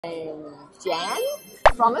Jan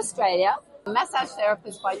from Australia, a massage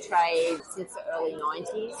therapist by trade since the early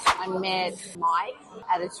 90s. I met Mike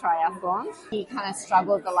at a triathlon. He kind of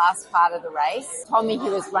struggled the last part of the race, told me he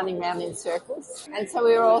was running around in circles. And so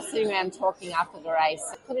we were all sitting around talking after the race.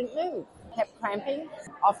 I couldn't move, kept cramping,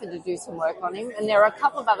 offered to do some work on him. And there were a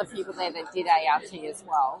couple of other people there that did ART as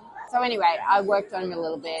well. So anyway, I worked on him a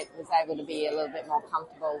little bit, was able to be a little bit more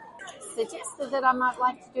comfortable. Suggested that I might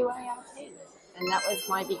like to do ART. And that was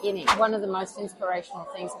my beginning. One of the most inspirational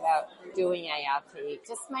things about doing ART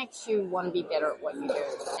just makes you want to be better at what you do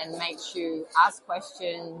and makes you ask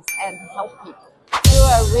questions and help people. Do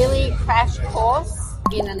a really crash course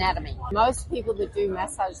in anatomy. Most people that do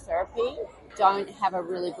massage therapy don't have a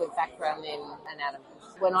really good background in anatomy.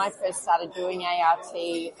 When I first started doing ART,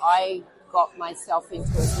 I got myself into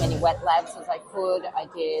as many wet labs as I could. I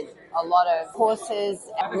did a lot of courses.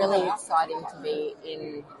 Really exciting to be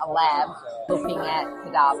in a lab looking at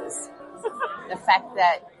cadavers. The fact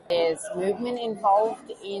that there's movement involved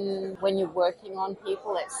in when you're working on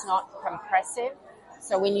people, it's not compressive.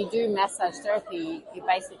 So when you do massage therapy, you're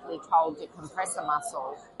basically told to compress a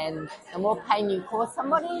muscle. And the more pain you cause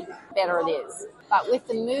somebody, better it is. But with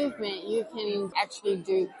the movement, you can actually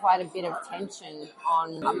do quite a bit of tension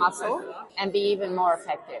on a muscle and be even more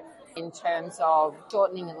effective in terms of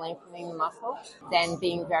shortening and lengthening the muscle than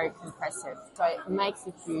being very compressive. So it makes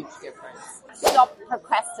a huge difference. Stop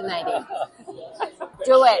procrastinating.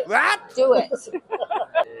 Do it. Do it.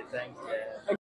 Thanks.